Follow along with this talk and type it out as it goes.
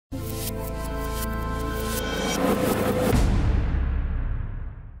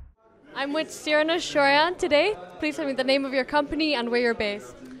I'm with Siranush Sharoyan today. Please tell me the name of your company and where you're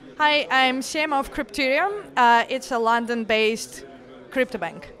based. Hi, I'm CMO of Crypterium. It's a London-based crypto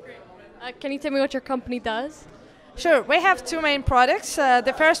bank. Can you tell me what your company does? Sure, we have two main products.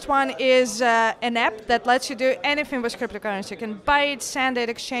 The first one is an app that lets you do anything with cryptocurrency. You can buy it, send it,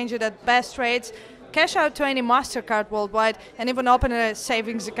 exchange it at best rates, cash out to any MasterCard worldwide, and even open a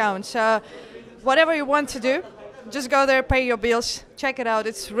savings account. So whatever you want to do, just go there, pay your bills, check it out.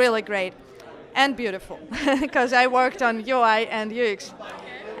 It's really great and beautiful because I worked on UI and UX.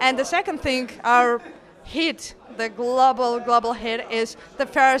 And the second thing, our hit, the global hit, is the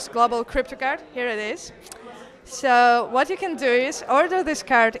first global crypto card. Here it is. So what you can do is order this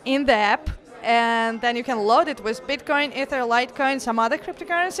card in the app, and then you can load it with Bitcoin, Ether, Litecoin, some other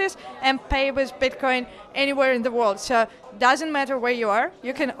cryptocurrencies, and pay with Bitcoin anywhere in the world. So it doesn't matter where you are.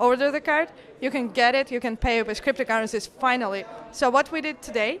 You can order the card, you can get it, you can pay with cryptocurrencies finally. So what we did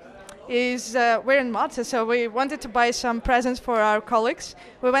today is we're in Malta, so we wanted to buy some presents for our colleagues.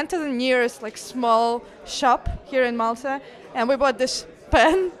 We went to the nearest small shop here in Malta, and we bought this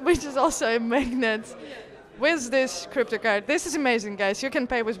pen, which is also a magnet, with this crypto card. This is amazing, guys. You can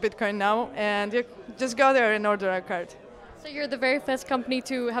pay with Bitcoin now, and you just go there and order a card. So you're the very first company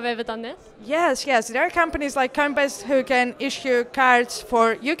to have ever done this? Yes. There are companies like Coinbase who can issue cards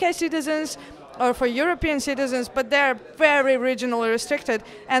for UK citizens or for European citizens, but they're very regionally restricted.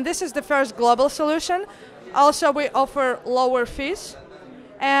 And this is the first global solution. Also, we offer lower fees,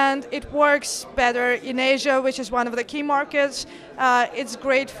 and it works better in Asia, which is one of the key markets. It's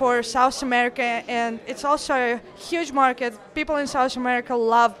great for South America, and it's also a huge market. People in South America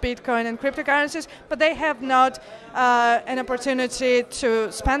love Bitcoin and cryptocurrencies, but they have not an opportunity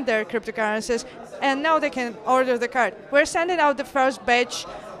to spend their cryptocurrencies, and now they can order the card. We're sending out the first batch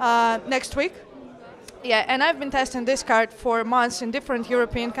next week. Yeah, and I've been testing this card for months in different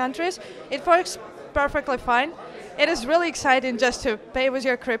European countries. It works perfectly fine. It is really exciting just to pay with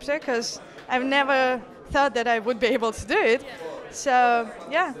your crypto, because I've never thought that I would be able to do it. So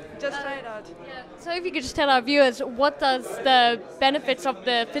yeah, just try it out. Yeah. So if you could just tell our viewers, what does the benefits of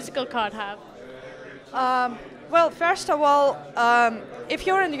the physical card have? Well, first of all, if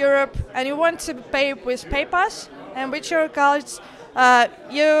you're in Europe and you want to pay with PayPass and with your cards,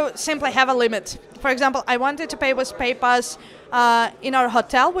 you simply have a limit. For example, I wanted to pay with PayPass in our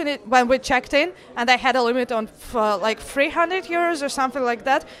hotel when we checked in, and I had a limit on 300 euros or something like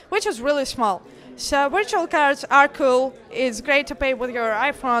that, which is really small. So virtual cards are cool. It's great to pay with your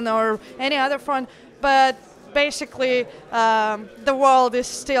iPhone or any other phone, but basically the world is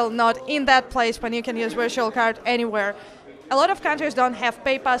still not in that place when you can use virtual card anywhere. A lot of countries don't have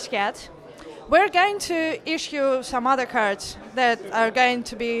PayPass yet. We're going to issue some other cards that are going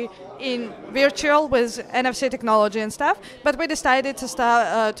to be in virtual with NFC technology and stuff, but we decided to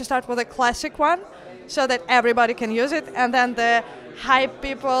start with a classic one so that everybody can use it, and then the hype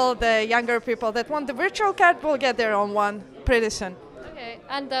people, the younger people that want the virtual card will get their own one pretty soon. Okay,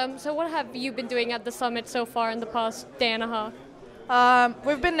 and so what have you been doing at the summit so far in the past day and a half?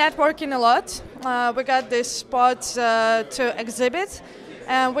 We've been networking a lot. We got this spot to exhibit.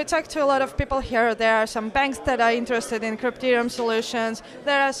 And we talked to a lot of people here. There are some banks that are interested in Crypterium solutions.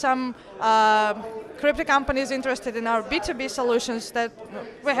 There are some crypto companies interested in our B2B solutions. That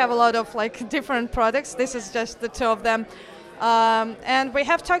we have a lot of different products. This is just the two of them. And we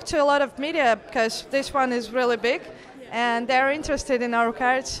have talked to a lot of media because this one is really big, and they're interested in our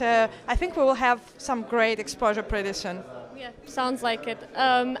cards. I think we will have some great exposure pretty soon. Yeah, sounds like it.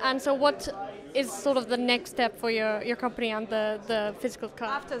 And so what is sort of the next step for your company and the physical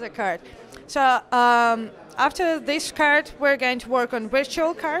card? After the card. So after this card, we're going to work on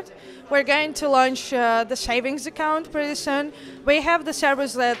virtual card. We're going to launch the savings account pretty soon. We have the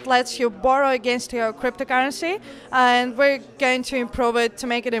service that lets you borrow against your cryptocurrency, and we're going to improve it to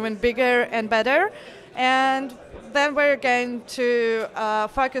make it even bigger and better. And then we're going to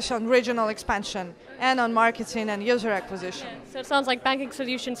focus on regional expansion and on marketing and user acquisition. Yeah, so it sounds like banking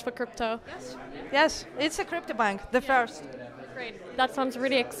solutions for crypto. Yes, it's a crypto bank, the first. Great, that sounds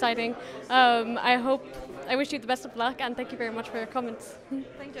really exciting. I wish you the best of luck, and thank you very much for your comments.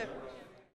 Thank you.